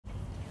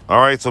All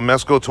right, so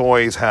Mezco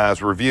Toyz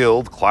has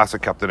revealed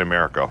classic Captain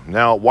America.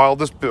 Now, while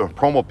this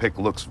promo pic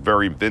looks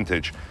very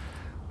vintage,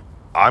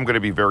 I'm going to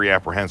be very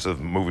apprehensive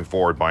moving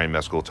forward buying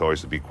Mezco Toyz,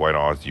 to be quite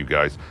honest with you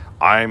guys.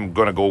 I'm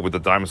going to go with the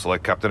Diamond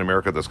Select Captain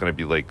America. That's going to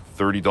be like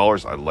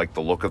 $30. I like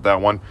the look of that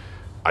one.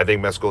 I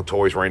think Mezco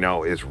Toyz right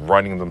now is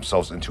running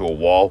themselves into a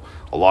wall.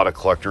 A lot of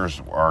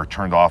collectors are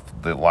turned off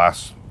the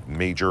last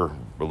major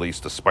release,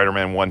 the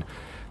Spider-Man one.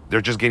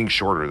 They're just getting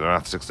shorter. They're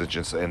not 6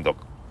 inches, and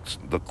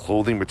the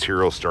clothing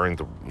material is starting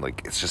to,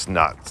 like, it's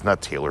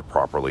not tailored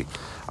properly.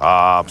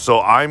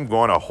 So I'm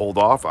going to hold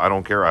off. I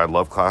don't care. I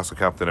love classic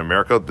Captain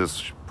America.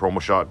 This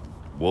promo shot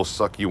will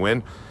suck you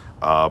in.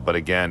 But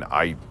again,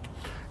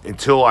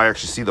 until I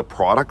actually see the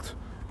product,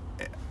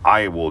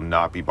 I will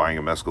not be buying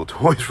a Mezco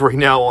Toyz right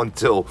now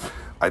until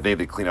I think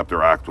they clean up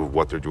their act with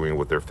what they're doing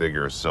with their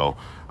figures. So,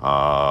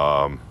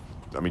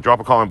 I mean, drop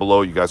a comment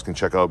below. You guys can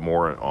check out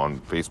more on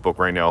Facebook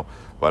right now.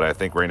 But I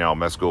think right now,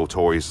 Mezco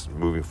Toyz,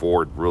 moving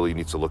forward, really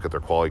needs to look at their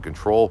quality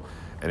control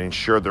and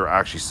ensure they're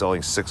actually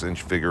selling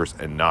 6-inch figures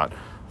and not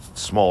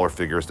smaller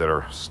figures that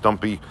are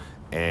stumpy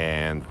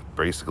and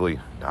basically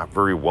not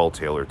very well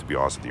tailored, to be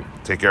honest with you.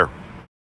 Take care.